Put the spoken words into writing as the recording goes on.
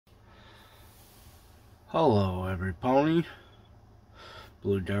Hello every pony,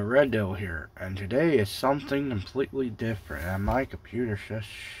 Blue Dill Red Dill here, and today is something completely different, and my computer's just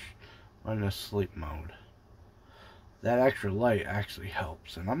went into sleep mode. That extra light actually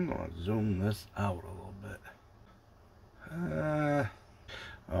helps, and I'm going to zoom this out a little bit.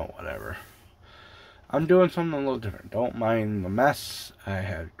 Oh whatever. I'm doing something a little different. Don't mind the mess. I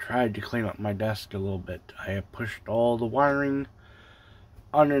have tried to clean up my desk a little bit. I have pushed all the wiring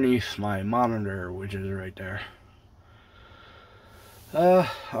underneath my monitor, which is right there.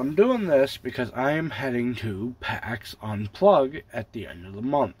 I'm doing this because I am heading to PAX Unplug at the end of the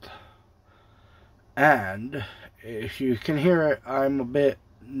month. And if you can hear it, I'm a bit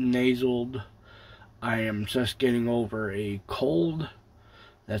nasaled. I am just getting over a cold.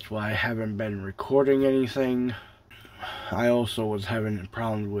 That's why I haven't been recording anything. I also was having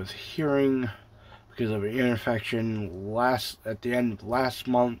problems with hearing because of an ear infection at the end of last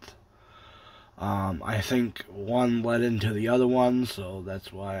month. I think one led into the other one, so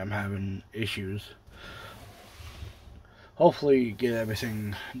that's why I'm having issues. Hopefully get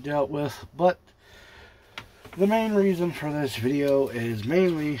everything dealt with, but the main reason for this video is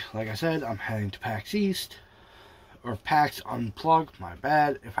mainly, like I said, I'm heading to PAX East, or PAX Unplugged, my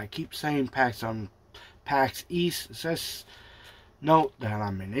bad. If I keep saying PAX East, just note that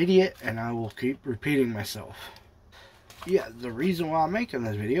I'm an idiot and I will keep repeating myself. Yeah, the reason why I'm making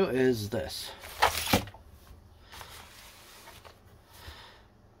this video is this.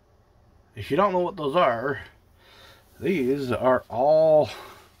 If you don't know what those are, these are all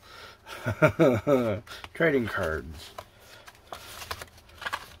trading cards.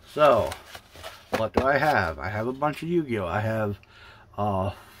 So, what do I have? I have a bunch of Yu-Gi-Oh! I have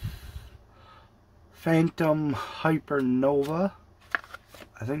Phantom Hypernova.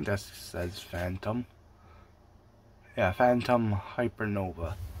 I think that says Phantom. Yeah, Phantom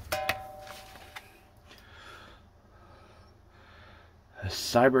Hypernova. A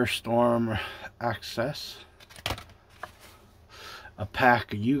Cyberstorm Access. A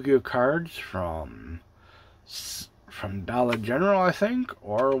pack of Yu-Gi-Oh! Cards from Dollar General, I think,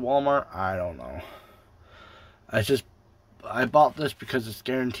 or Walmart, I don't know. I bought this because it's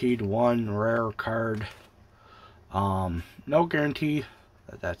guaranteed one rare card. No guarantee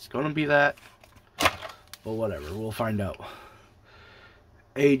that that's going to be that, but whatever, we'll find out.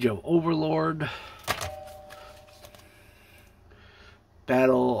 Age of Overlord,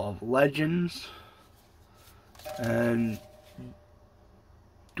 Battle of Legends, and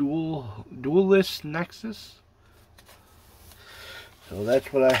Duelist Nexus. So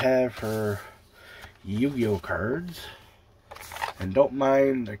that's what I have for Yu-Gi-Oh! Cards. And don't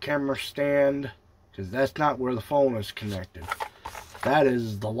mind the camera stand, because that's not where the phone is connected. That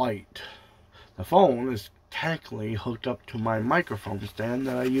is the light. The phone is technically hooked up to my microphone stand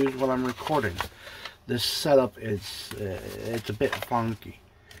that I use when I'm recording. This setup is it's a bit funky.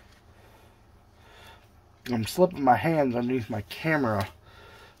 I'm slipping my hands underneath my camera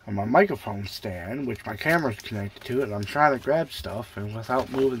on my microphone stand, which my camera is connected to, and I'm trying to grab stuff and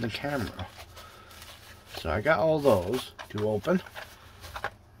without moving the camera. So I got all those to open.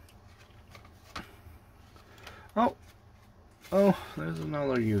 Oh, there's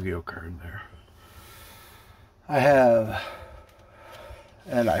another Yu-Gi-Oh! Card there. I have,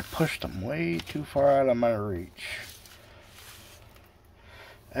 and I pushed them way too far out of my reach.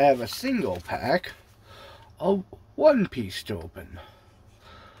 I have a single pack of One Piece to open.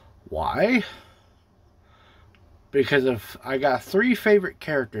 Why? Because I got 3 favorite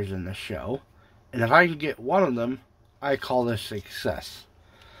characters in the show, and if I can get one of them, I call this success.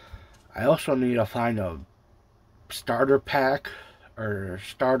 I also need to find a starter pack or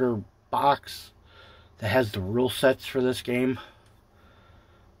starter box that has the rule sets for this game,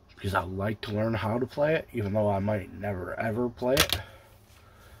 because I would like to learn how to play it, even though I might never ever play it.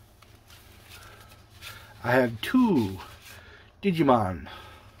 I have 2 Digimon,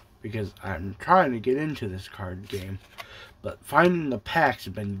 because I'm trying to get into this card game, but finding the packs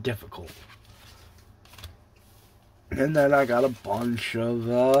have been difficult. And then I got a bunch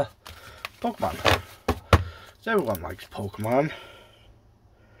of Pokemon. So everyone likes Pokemon.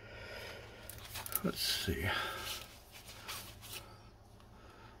 Let's see.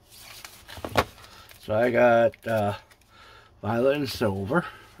 So I got Violet and Silver,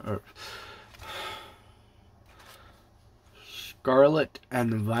 or Scarlet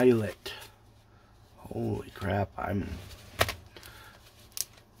and Violet. Holy crap, I'm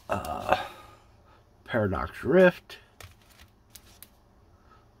Paradox Rift,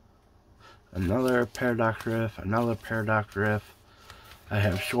 another Paradox Rift, another Paradox Rift. I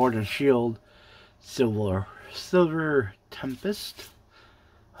have Sword and Shield, Silver Tempest,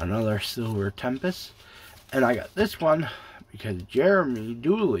 another Silver Tempest, And I got this one because Jeremy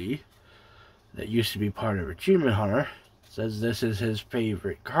Dooley, that used to be part of Achievement Hunter, says this is his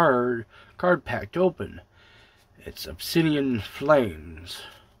favorite card pack to open. It's Obsidian Flames.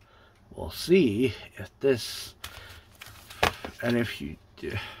 We'll see if this, and if you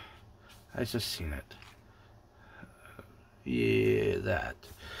do, I just seen it. Yeah, that.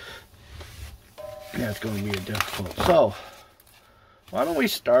 That's going to be a difficult. So, why don't we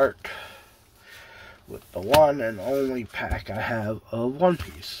start with the one and only pack I have of One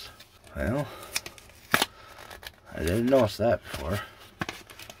Piece. Well, I didn't notice that before.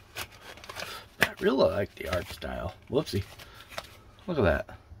 But I really like the art style. Whoopsie. Look at that.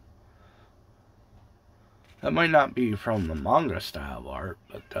 That might not be from the manga style of art,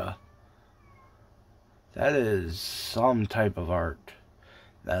 but that is some type of art.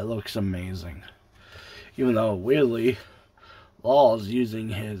 That looks amazing. Even though, weirdly, Law's using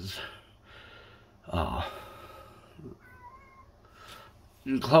his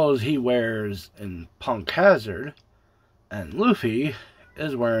clothes he wears in Punk Hazard, and Luffy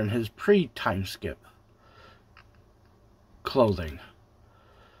is wearing his pre-time skip clothing.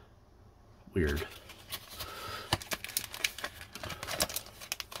 Weird.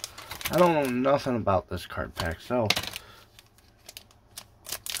 I don't know nothing about this card pack, so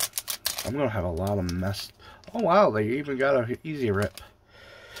I'm gonna have a lot of mess. Oh wow, they even got an easy rip.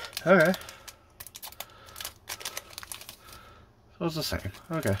 Okay. So it's the same.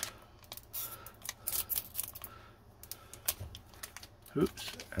 Okay.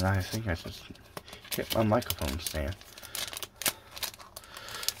 Oops. And I think I just hit my microphone stand.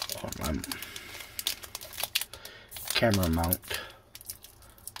 Or my camera mount.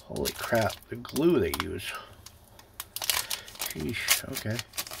 Holy crap, the glue they use. Sheesh, okay.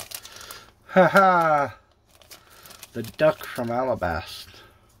 Haha! The duck from Alabasta.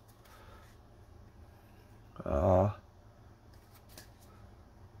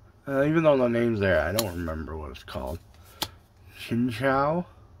 Even though the name's there, I don't remember what it's called. Chinchou?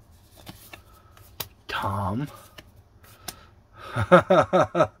 Tom?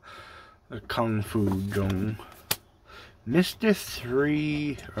 The Kung Fu Jung. Mr.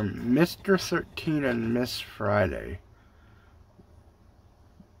 3, or Mr. 13 and Miss Friday.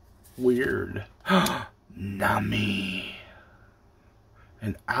 Weird. Nami.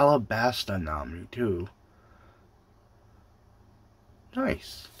 An Alabasta Nami, too.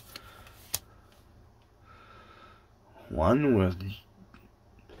 Nice. One with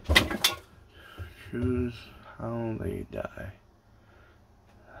choose how they die.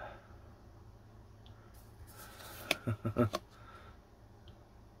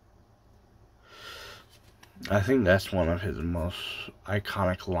 I think that's one of his most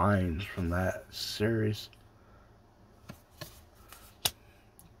iconic lines from that series.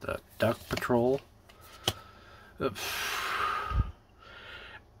 The Duck Patrol.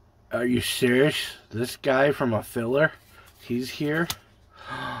 Are you serious? This guy from a filler? He's here?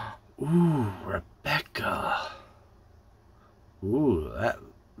 Ooh, Rebecca. Ooh,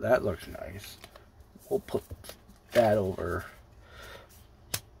 that looks nice. We'll put that over.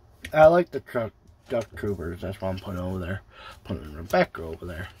 I like the Duck Troopers. That's what I'm putting over there. Putting Rebecca over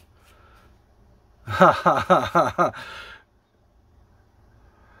there.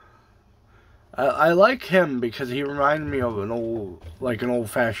 I like him because he reminds me of an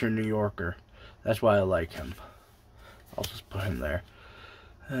old-fashioned New Yorker. That's why I like him. I'll just put him there.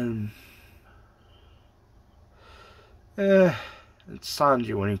 And it's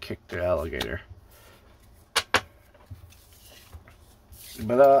Sanji when he kicked the alligator.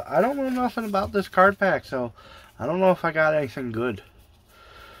 But I don't know nothing about this card pack, so I don't know if I got anything good.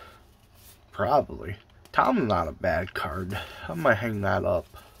 Probably. Tom's not a bad card. I might hang that up.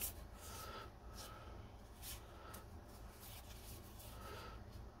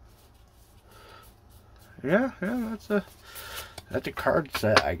 Yeah, that's a card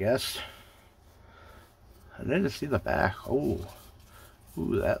set, I guess. I didn't see the back. Oh,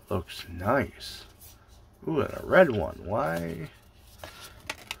 ooh, that looks nice. Ooh, and a red one. Why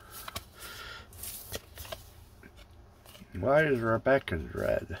is Rebecca's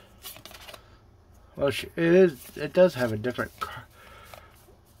red? Well, it does have a different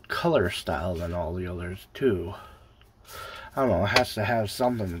color style than all the others too. I don't know. It has to have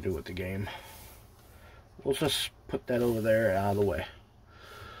something to do with the game. We'll just put that over there and out of the way.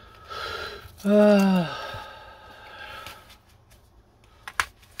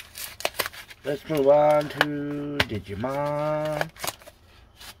 Let's move on to Digimon.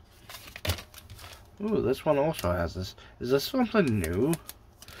 Ooh, this one also has this. Is this something new?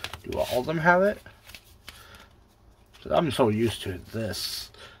 Do all of them have it? I'm so used to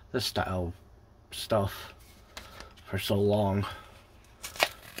this style stuff. for so long.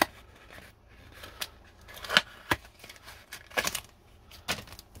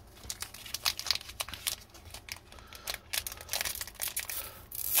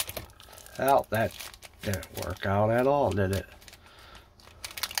 Well, that didn't work out at all, did it?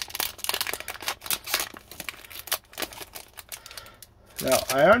 Now,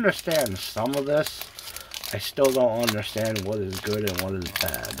 I understand some of this. I still don't understand what is good and what is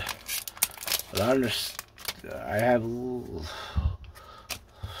bad. But I have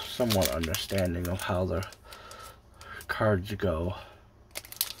somewhat understanding of how the cards go.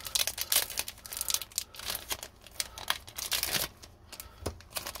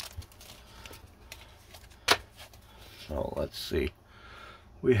 So let's see.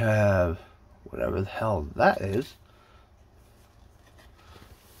 We have whatever the hell that is.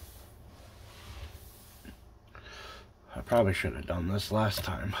 I probably should have done this last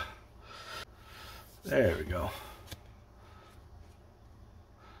time. There we go.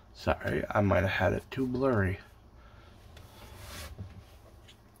 Sorry, I might have had it too blurry.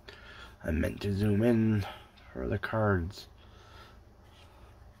 I meant to zoom in for the cards.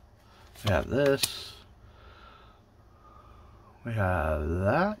 We have this. We have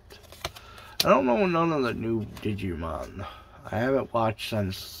that. I don't know none of the new Digimon. I haven't watched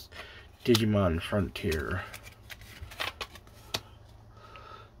since Digimon Frontier.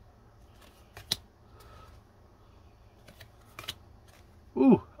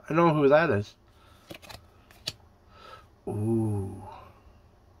 Ooh, I know who that is. Ooh.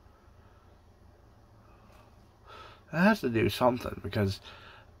 That has to do something, because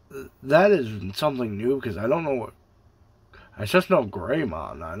that is something new, because I don't know what... I just know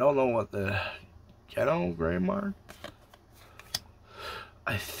Greymon. I don't know what the... You know Greymon?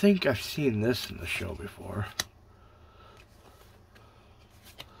 I think I've seen this in the show before.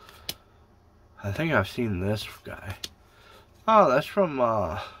 I think I've seen this guy. Oh, that's from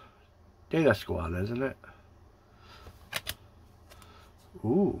Data Squad, isn't it?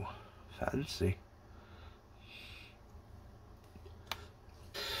 Ooh, fancy.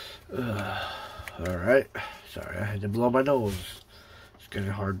 Alright. Sorry, I had to blow my nose. It's getting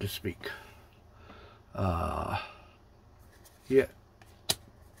hard to speak. Yeah.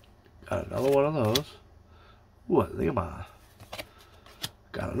 Got another one of those. Ooh, look at my.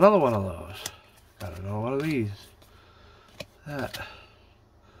 Got another one of those. Got another one of these. That.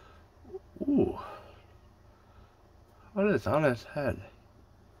 Ooh. What is on his head?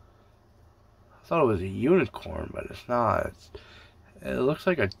 I thought it was a unicorn, but it's not. It looks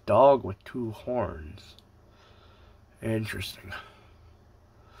like a dog with two horns. Interesting.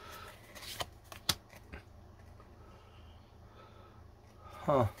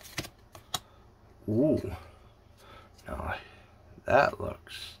 Huh. Ooh. Now, that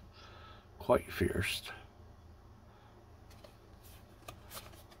looks quite fierce.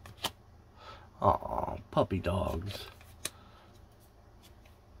 Aw, puppy dogs.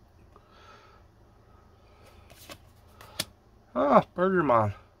 Ah,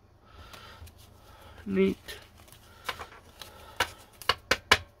 Burgermon. Neat.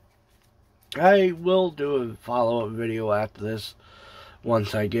 I will do a follow-up video after this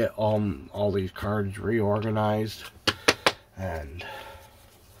once I get all these cards reorganized and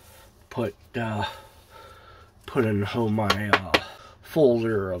put in my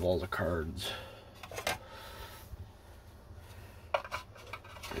folder of all the cards.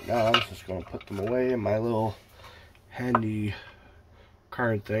 Right now I'm just going to put them away in my little handy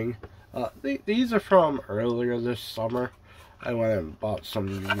card thing. These are from earlier this summer. I went and bought some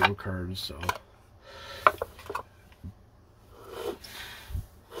Yu-Gi-Oh cards, so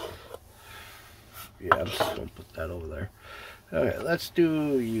yeah, I'm just gonna put that over there. Okay, let's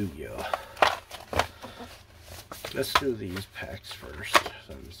do Yu-Gi-Oh. Let's do these packs first,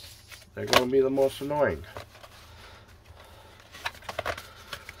 since they're gonna be the most annoying.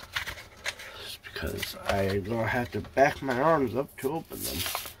 Just because I'm gonna have to back my arms up to open them.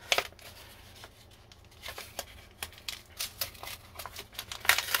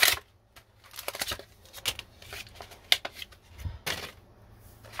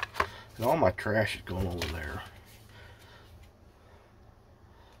 And all my trash is going over there.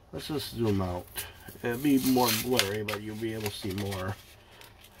 Let's just zoom out. It'll be more blurry, but you'll be able to see more.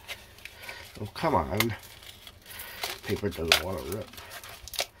 Oh, come on. Paper doesn't want to rip.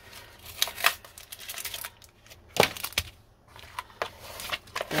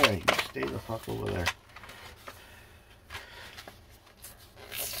 Yeah, you stay the fuck over there.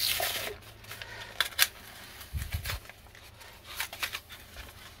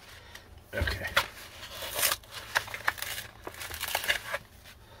 Okay.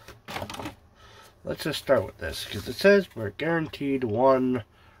 let's just start with this, because it says we're guaranteed one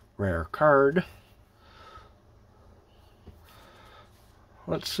rare card.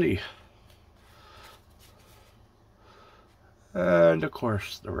 Let's see. And of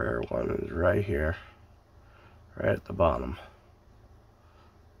course the rare one is right here, right at the bottom.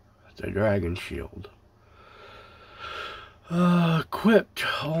 The Dragon Shield. Equipped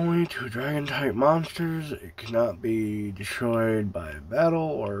only to dragon type monsters. It cannot be destroyed by battle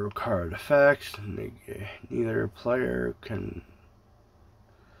or card effects. Neither player can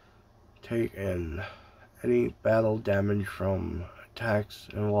take any battle damage from attacks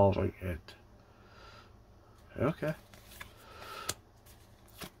involving it. Okay.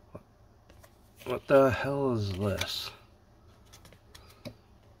 What the hell is this?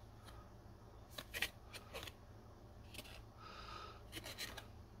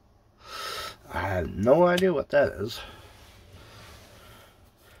 I have no idea what that is.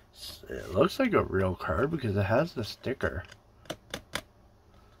 It looks like a real card because it has the sticker.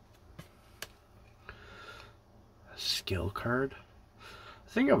 A skill card? I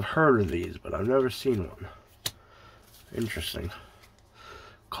think I've heard of these, but I've never seen one. Interesting.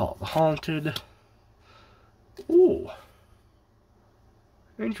 Call the Haunted. Ooh.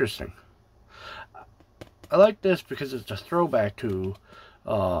 Interesting. I like this because it's a throwback to,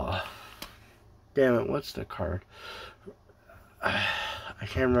 damn it, what's the card? I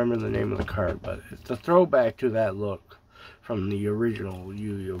can't remember the name of the card, but it's a throwback to that look from the original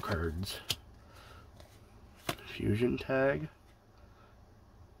Yu-Gi-Oh cards. Fusion tag?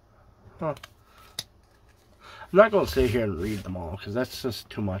 Huh. I'm not going to sit here and read them all, because that's just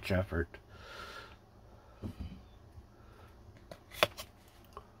too much effort.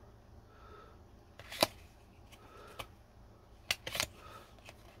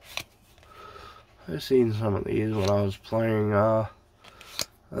 I've seen some of these when I was playing on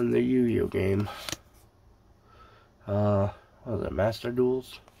the Yu-Gi-Oh game. What was it, Master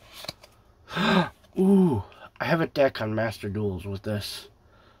Duels? Ooh, I have a deck on Master Duels with this.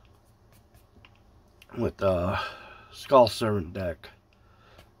 With the Skull Servant deck.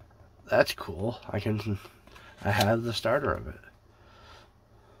 That's cool. I have the starter of it.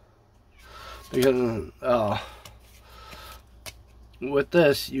 Because, with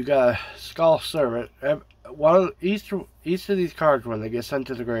this, you got Skull Servant. Each of these cards, when they get sent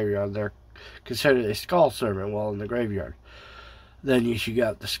to the graveyard, they're considered a Skull Servant while in the graveyard. Then you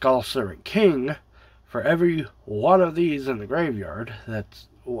got the Skull Servant King. For every one of these in the graveyard, that's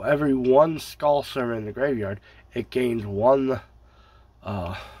every one Skull Servant in the graveyard, it gains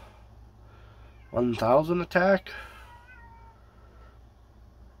 1,000 attack.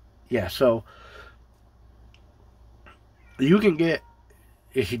 Yeah, so you can get,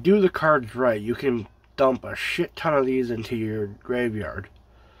 if you do the cards right, you can dump a shit ton of these into your graveyard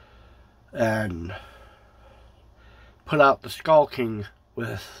and put out the Skull King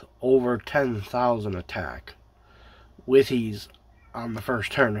with over 10,000 attack with ease on the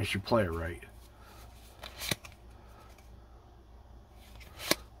first turn as you play it right.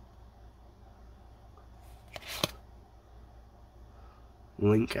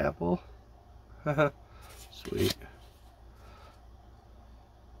 Link apple? Sweet.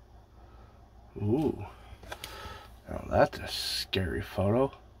 Ooh. Now that's a scary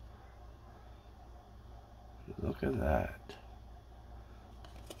photo. Look at that.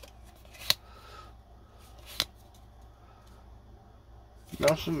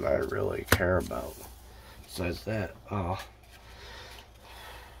 Nothing I really care about besides that. What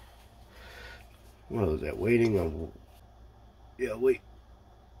was that? Waiting on. Yeah, wait.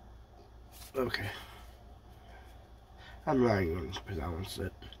 Okay. I'm not even going to pronounce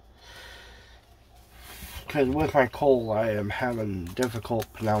it. Because with my cold, I am having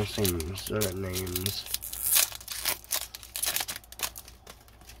difficult pronouncing certain names.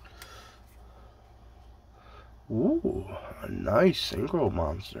 Ooh, a nice synchro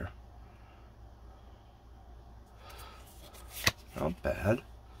monster. Not bad.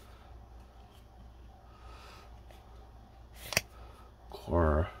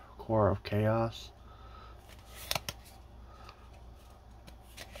 Core of Chaos.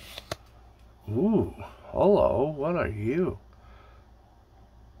 Ooh, hello, what are you?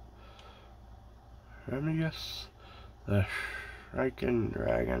 Let me guess. The Striking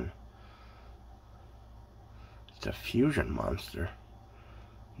Dragon. It's a fusion monster.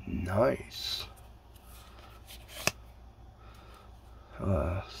 Nice.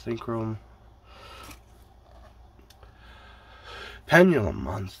 Synchro Pendulum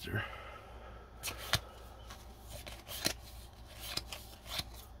monster.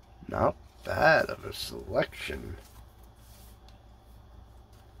 Not bad of a selection.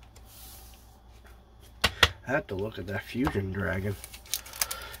 I have to look at that fusion dragon.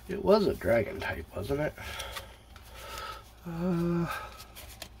 It was a dragon type, wasn't it?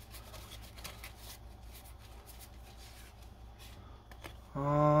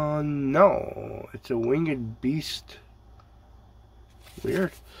 No. It's a winged beast.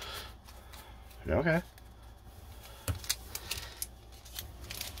 Weird. Okay.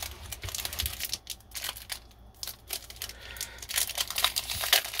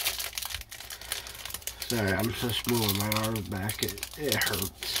 Sorry, I'm just moving my arms back. It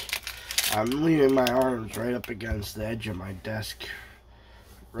hurts. I'm leaning my arms right up against the edge of my desk,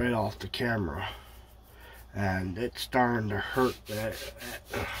 right off the camera. And it's starting to hurt that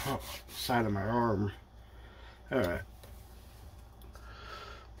side of my arm. Alright.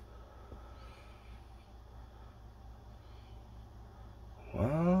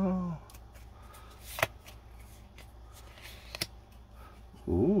 Wow.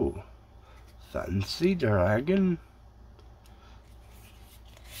 Ooh. Fancy dragon.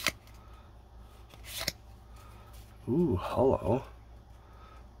 Ooh, hello.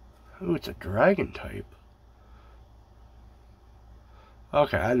 Ooh, it's a dragon type.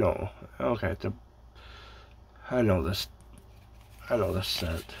 Okay, I know. Okay, I know this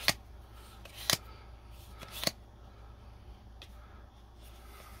set.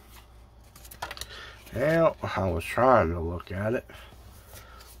 Well, I was trying to look at it.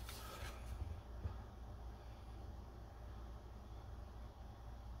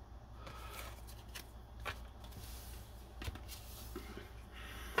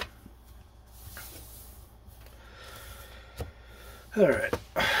 Alright,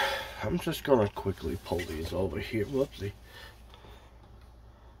 I'm just gonna quickly pull these over here. Whoopsie.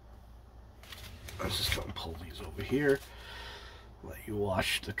 I'm just gonna pull these over here. Let you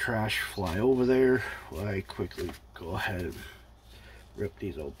watch the trash fly over there while I quickly go ahead and rip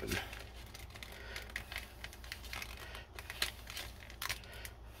these open.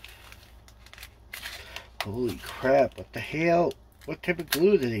 Holy crap, what the hell? What type of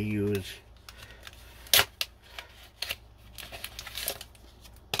glue did he use?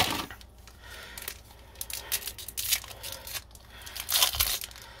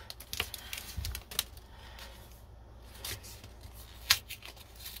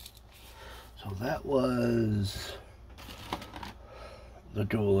 So that was the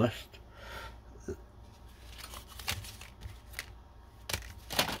duelist.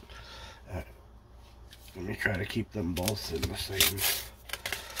 Let me try to keep them both in the same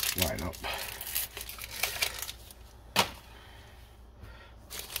lineup.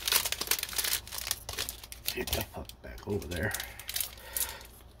 Get the fuck back over there.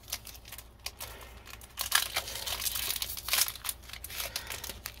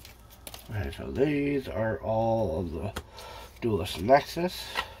 Alright, so these are all of the Duelist Nexus.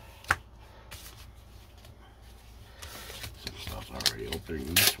 Since I was already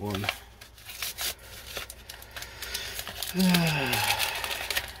opening this one.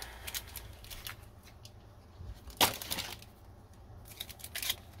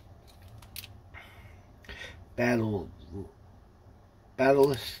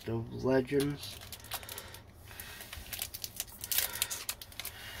 Battlist of Legends,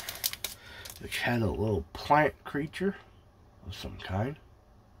 which had a little plant creature of some kind.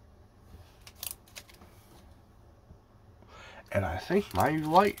 And I think my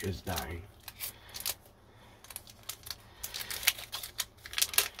light is dying.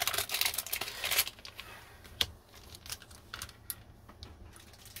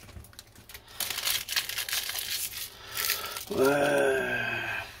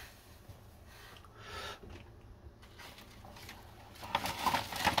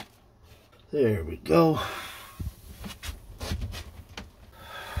 There we go.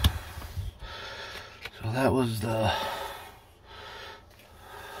 So that was the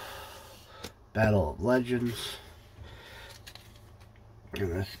Battle of Legends.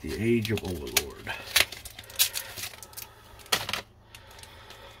 And that's the Age of Overlord.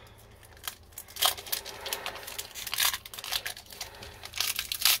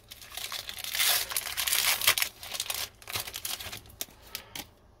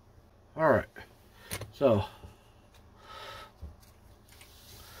 Alright, so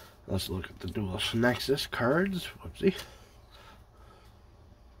let's look at the Duelist Nexus cards. Whoopsie.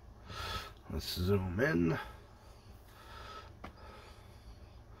 Let's zoom in.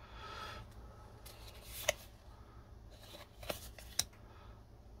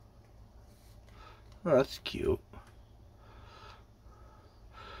 Oh, that's cute.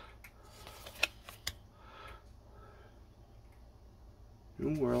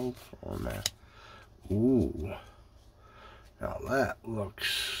 New World format. Ooh. Now that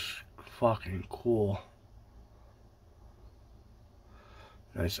looks fucking cool.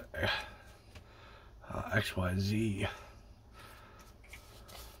 Nice XYZ.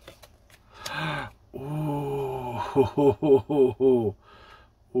 Ooh.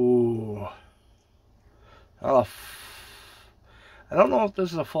 Ooh. Oh, I don't know if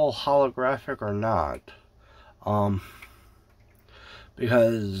this is a full holographic or not.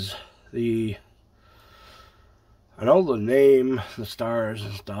 Because I know the name, the stars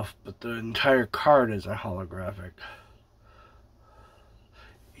and stuff, but the entire card isn't holographic.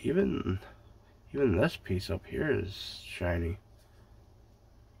 Even this piece up here is shiny.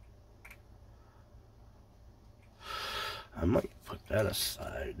 I might put that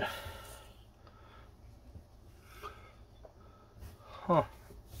aside. Huh.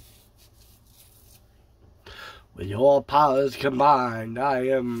 With your powers combined, I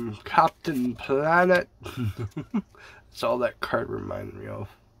am Captain Planet. That's all that card reminded me of.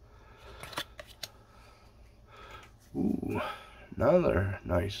 Ooh, another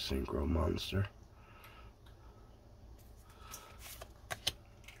nice synchro monster.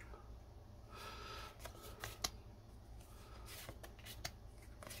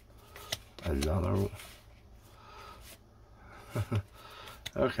 Another one.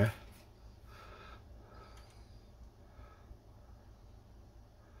 Okay.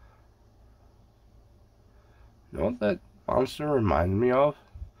 You know what that monster reminded me of?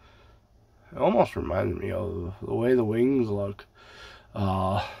 It almost reminded me of the way the wings look.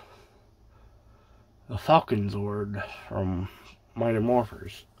 The Falcon Zord from Mighty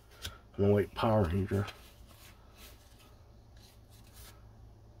Morphers, the White Power Ranger.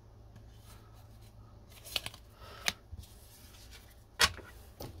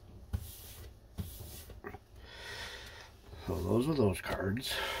 So those are those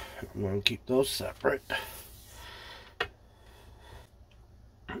cards. I'm going to keep those separate.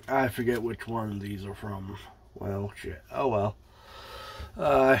 I forget which one these are from. Well, shit. Oh well.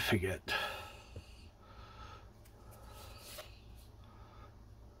 I forget.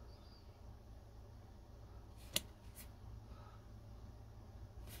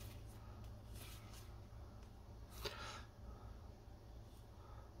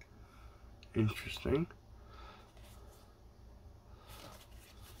 Interesting.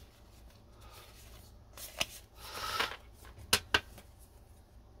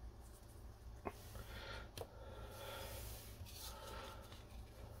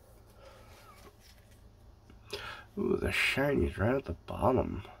 Ooh, the shiny's right at the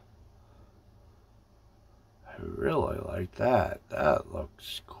bottom. I really like that. That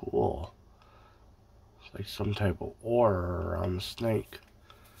looks cool. It's like some type of ore around the snake.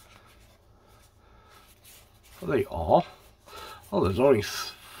 Are they all? Oh, there's only...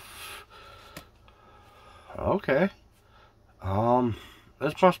 Okay.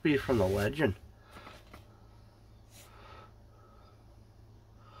 This must be from the legend.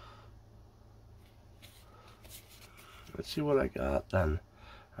 Let's see what I got then.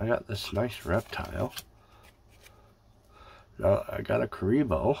 I got this nice reptile. Now I got a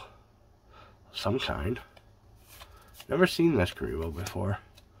Karibo of some kind. Never seen this Karibo before.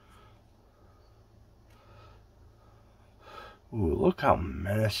 Ooh, look how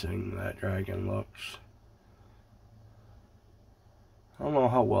menacing that dragon looks. I don't know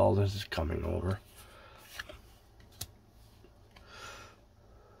how well this is coming over.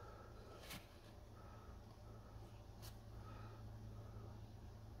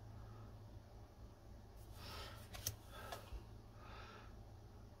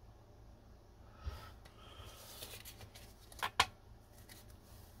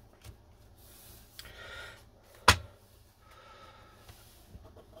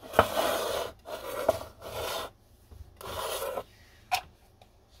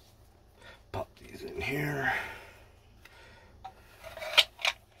 Here.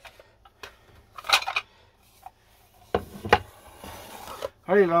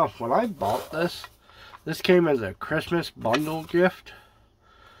 Funny enough, when I bought this came as a Christmas bundle gift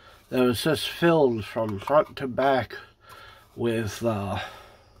that was just filled from front to back with, I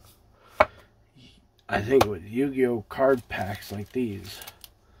think with Yu-Gi-Oh card packs like these.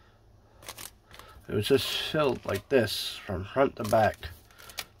 It was just filled like this from front to back.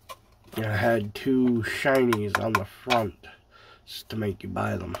 It had two shinies on the front just to make you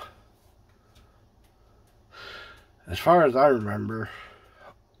buy them. As far as I remember,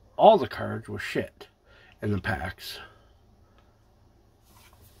 all the cards were shit in the packs.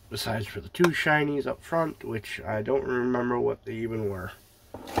 Besides for the two shinies up front, which I don't remember what they even were.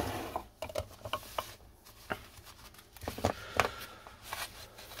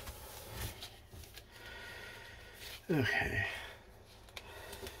 Okay.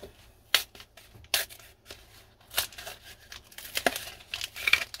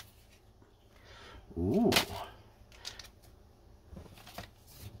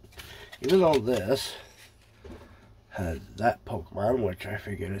 even though this has that Pokemon, which I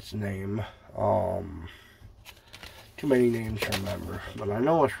forget its name, too many names to remember, but I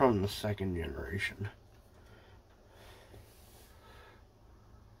know it's from the second generation.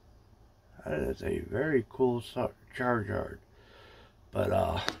 That is a very cool Charizard. But,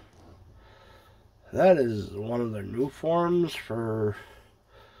 that is one of the new forms for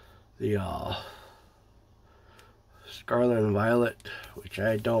the, Scarlet and Violet, which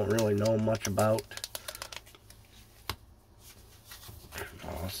I don't really know much about.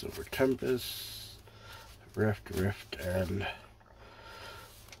 Silver Tempest, Rift, and...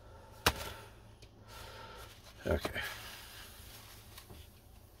 Okay.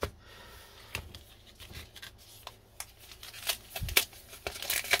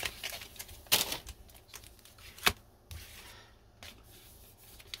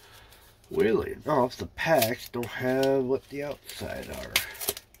 Weirdly enough, the packs don't have what the outside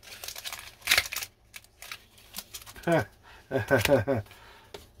are.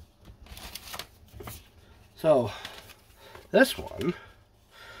 So, this one,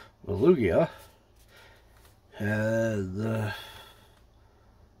 the Lugia, has the,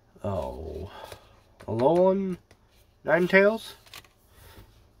 Alolan Ninetales,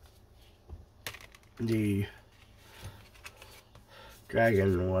 the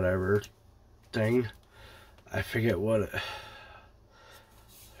dragon whatever thing, I forget what it,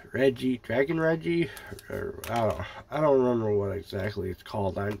 Dragon Reggie, or I don't remember what exactly it's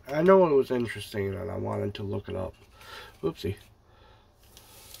called. I know it was interesting and I wanted to look it up. Oopsie.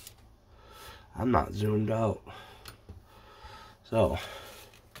 I'm not zoomed out. So,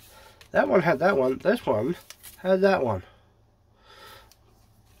 that one had that one. This one had that one.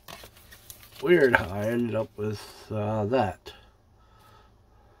 Weird how I ended up with that.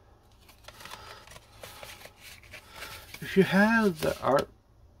 If you have the art,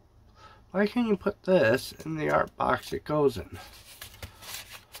 why can't you put this in the art box it goes in?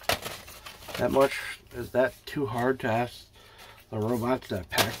 That much, is that too hard to ask the robots that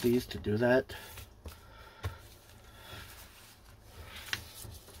pack these to do that?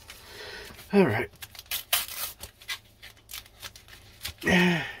 Alright.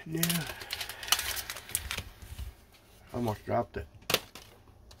 Yeah. Almost dropped it.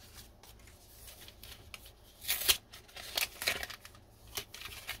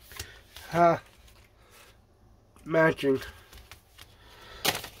 Matching.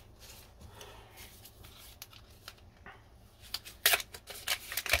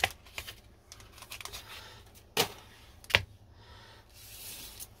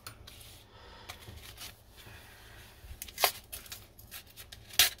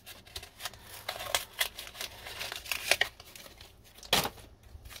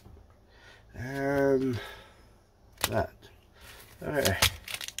 And that. Okay. I'm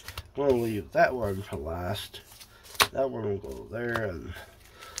going to leave that one for last. That one will go there, and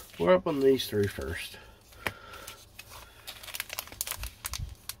we're up on these three first.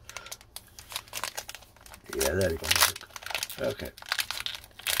 Yeah, that ain't gonna work. Okay.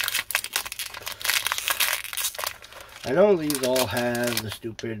 I know these all have the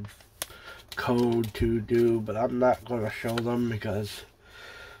stupid code to do, but I'm not going to show them because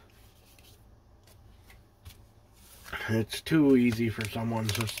it's too easy for someone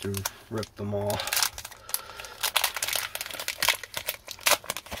just to rip them off.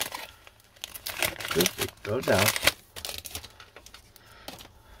 Go down.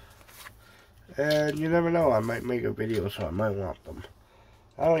 And you never know, I might make a video, so I might want them.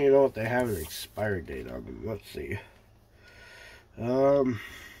 I don't even know if they have an expiry date on them. Let's see. I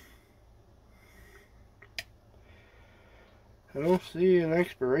don't see an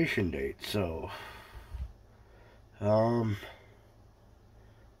expiration date, so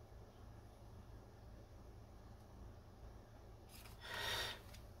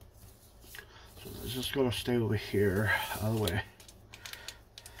it's just gonna stay over here, out of the way.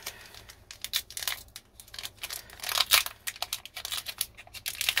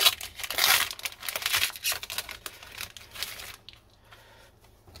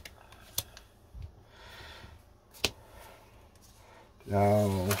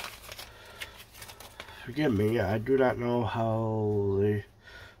 Now, forgive me, I do not know how the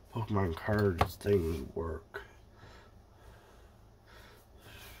Pokemon cards thing work.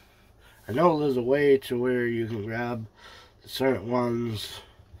 I know there's a way to where you can grab the certain ones,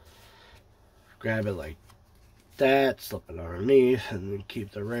 grab it like that, slip it underneath, and then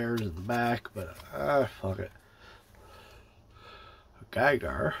keep the rares in the back, but fuck it.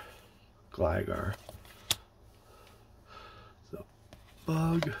 Gligar. The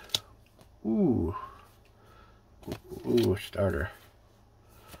bug. Ooh, starter.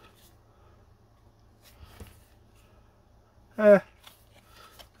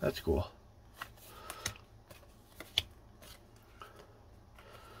 That's cool.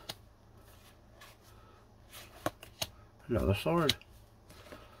 Another sword.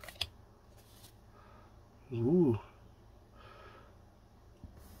 Ooh.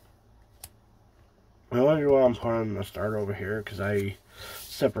 I wonder why I'm putting the start over here, because I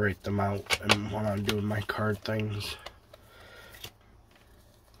separate them out and when I'm doing my card things.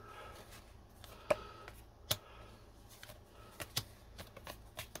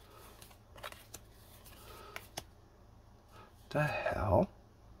 The hell?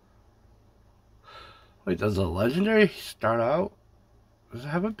 Wait, does a legendary start out? Does it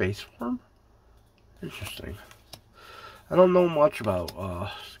have a base form? Interesting. I don't know much about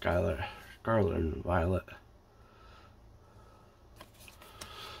Scarlet and Violet.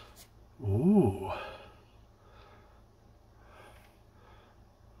 Ooh.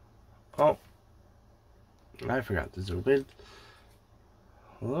 Oh. I forgot to zoom in.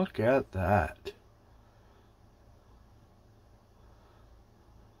 Look at that.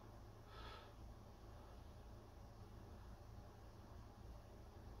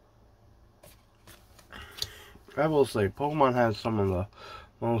 I will say, Pokemon has some of the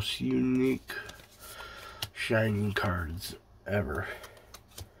most unique shiny cards ever.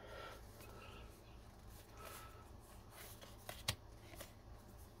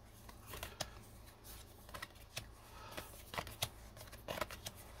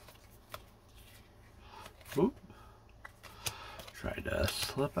 Oop. Tried to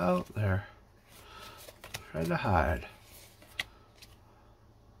slip out there. Tried to hide.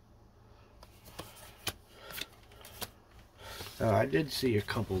 Now, I did see a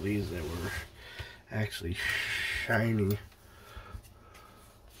couple of these that were actually shiny.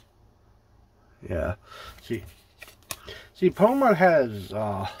 Yeah. See, Pokemon has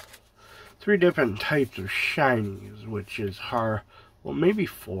 3 different types of shinies, which is hard. Well, maybe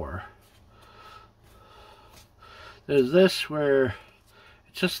 4. There's this where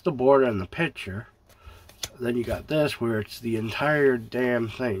it's just the border and the picture. Then you got this where it's the entire damn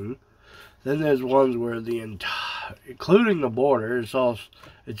thing. Then there's ones where the entire, including the border, it's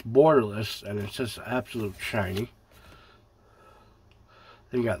borderless and it's just absolute shiny.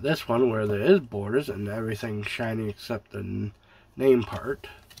 Then you got this one where there is borders and everything's shiny except the name part.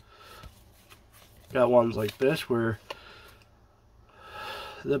 Got ones like this where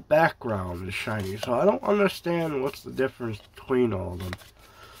the background is shiny. So I don't understand what's the difference between all of them.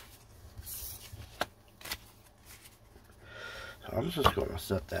 So I'm just going to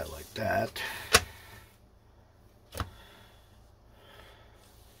set that like that.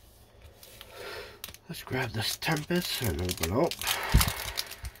 Let's grab this Tempest and open up.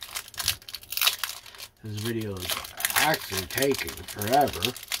 This video is actually taking forever.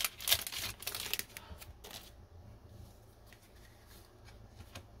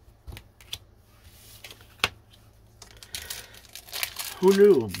 Who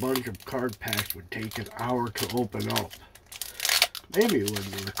knew a bunch of card packs would take an hour to open up? Maybe it was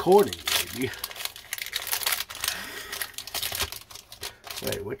the recording, maybe.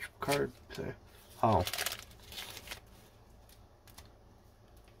 Wait, which card? Oh.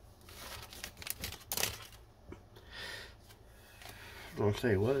 I don't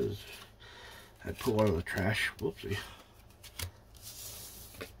say it was. I put one in the trash. Whoopsie.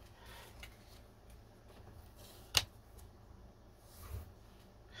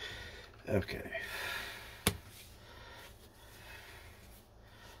 Okay.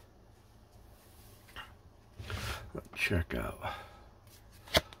 Let's check out.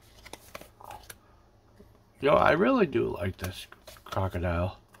 You know, I really do like this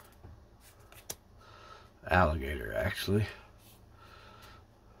crocodile. Alligator, actually.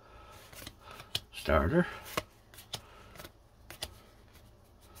 Starter.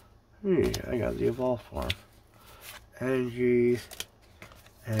 Hey, I got the evolve form. Energy.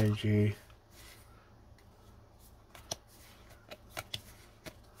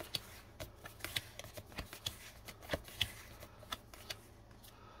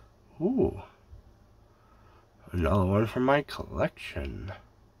 Ooh. Another one from my collection.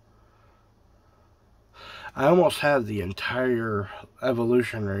 I almost have the entire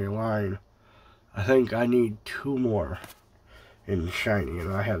evolutionary line. I think I need 2 more in shiny,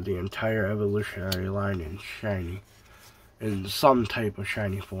 and I have the entire evolutionary line in shiny. In some type of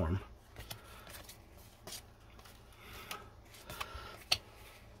shiny form.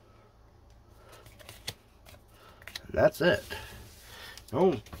 And that's it.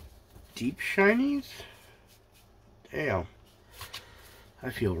 No deep shinies? Damn.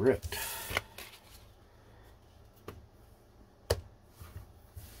 I feel ripped.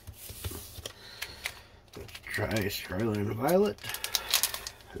 Let's try Scarlet Violet.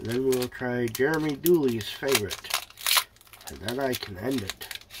 And then we'll try Jeremy Dooley's favorite. And then I can end it.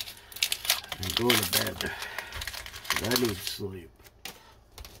 And go to bed. I need sleep.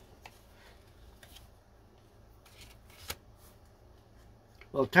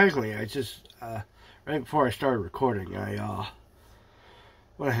 Well, technically, I just, right before I started recording, I,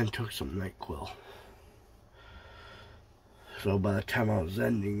 went ahead and took some NyQuil. So by the time I was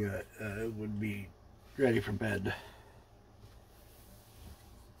ending, it would be ready for bed.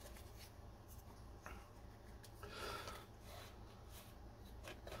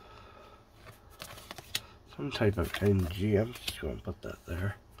 Some type of NG, I'm just going to put that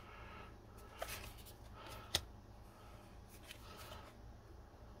there.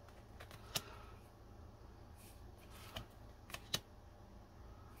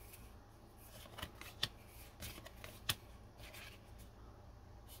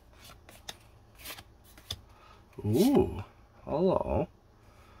 Ooh, hello.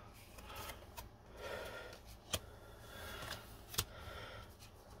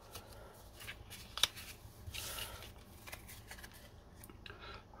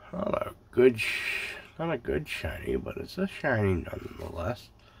 Not a good shiny, but it's a shiny nonetheless.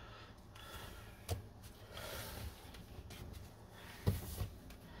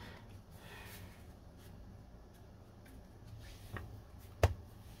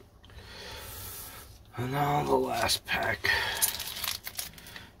 And now the last pack.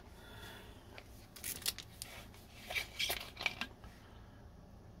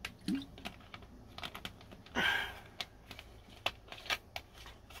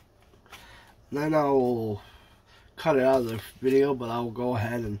 Then I'll cut it out of the video, but I'll go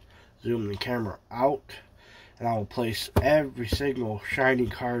ahead and zoom the camera out, and I will place every single shiny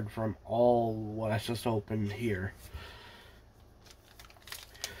card from all what I just opened here,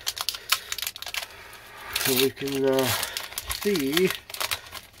 so we can see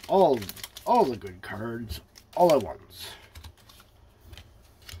all the good cards all at once.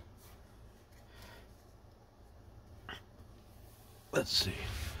 Let's see.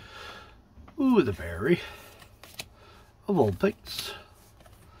 Ooh, the berry of Vulpix.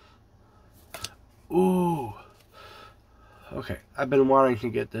 Ooh. Okay, I've been wanting to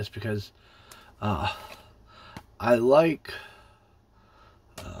get this because I like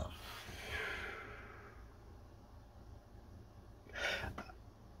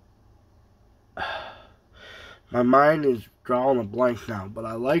my mind is drawing a blank now, but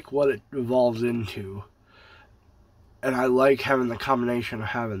I like what it evolves into. And I like having the combination of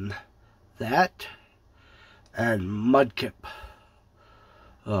having that and Mudkip,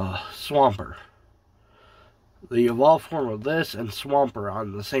 Swampert. The evolved form of this and Swampert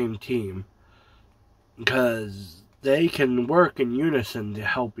on the same team, because they can work in unison to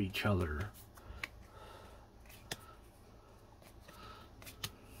help each other.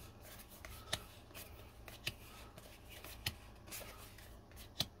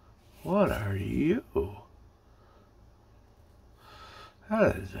 What are you?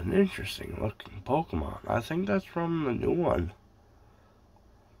 That is an interesting looking Pokemon. I think that's from the new one.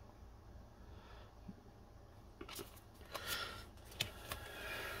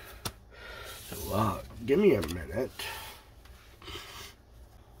 So, give me a minute.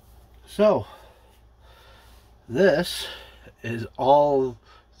 So, this is all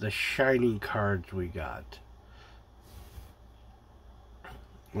the shiny cards we got.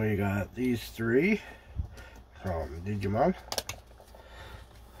 We got these three from Digimon.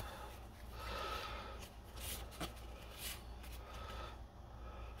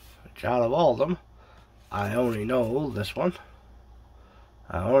 Out of all of them, I only know this one.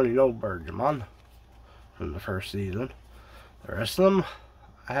 I only know Bergamon from the first season. The rest of them,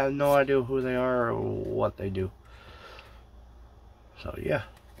 I have no idea who they are or what they do. So yeah.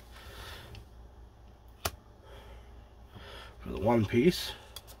 For the One Piece,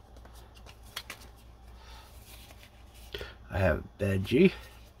 I have Veggie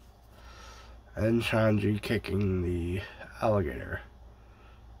and Shanji kicking the alligator.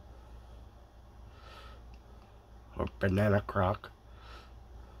 Or Banana Croc.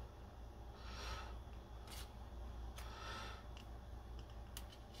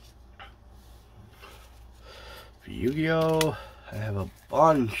 For Yu-Gi-Oh! I have a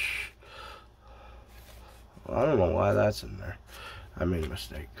bunch. Well, I don't know why that's in there. I made a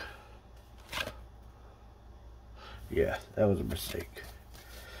mistake. Yeah, that was a mistake.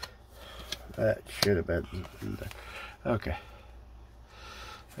 That should have been in there. Okay.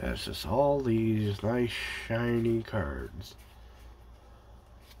 That's just all these nice shiny cards.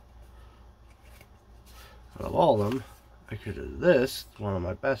 Out of all of them, I could do this, one of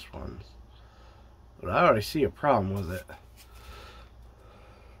my best ones. But I already see a problem with it.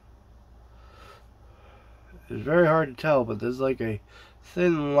 It's very hard to tell, but there's like a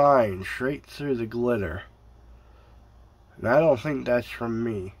thin line straight through the glitter. And I don't think that's from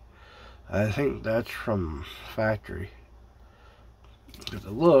me. I think that's from factory. Because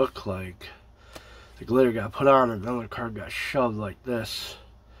it looked like the glitter got put on and another card got shoved like this.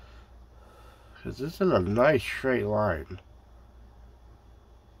 Because this is a nice straight line.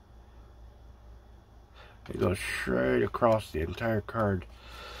 It goes straight across the entire card.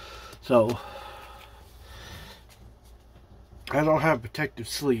 So, I don't have protective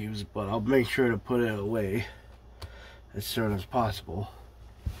sleeves, but I'll make sure to put it away as soon as possible.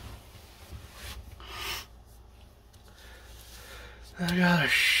 I got a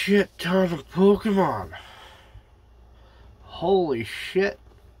shit ton of Pokemon. Holy shit.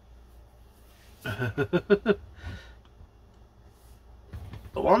 The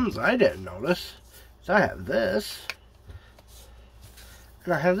ones I didn't notice is I have this.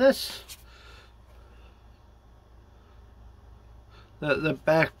 And I have this. The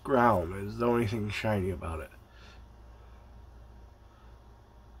background is the only thing shiny about it.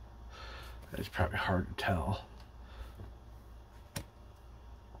 It's probably hard to tell.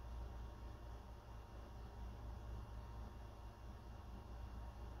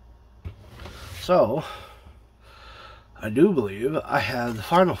 So, I do believe I have the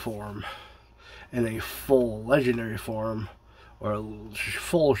final form in a full legendary form, or a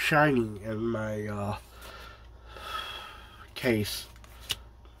full shiny in my case.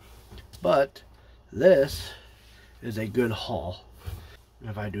 But this is a good haul,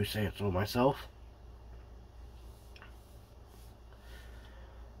 if I do say it so myself.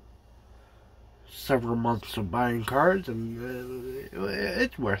 Several months of buying cards, and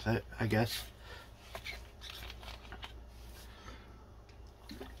it's worth it, I guess.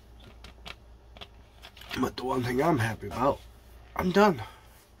 But the one thing I'm happy about, I'm done.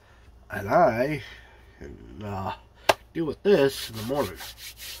 And I can deal with this in the morning.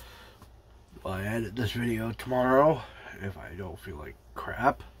 Well, I edit this video tomorrow if I don't feel like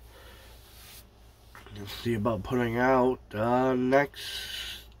crap. You'll see about putting out next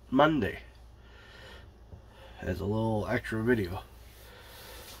Monday as a little extra video.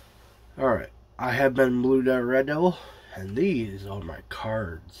 Alright, I have been Blue Devil Red Devil, and these are my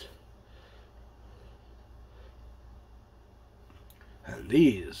cards. And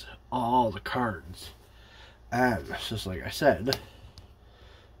these are all the cards. And just like I said,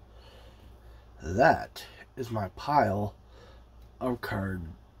 that is my pile of card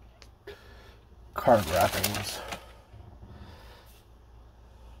wrappings.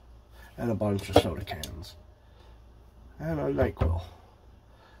 And a bunch of soda cans. And a NyQuil.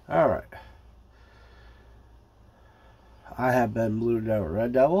 Alright. I have been Blue Devil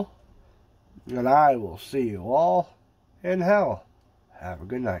Red Devil. And I will see you all in hell. Have a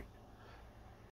good night.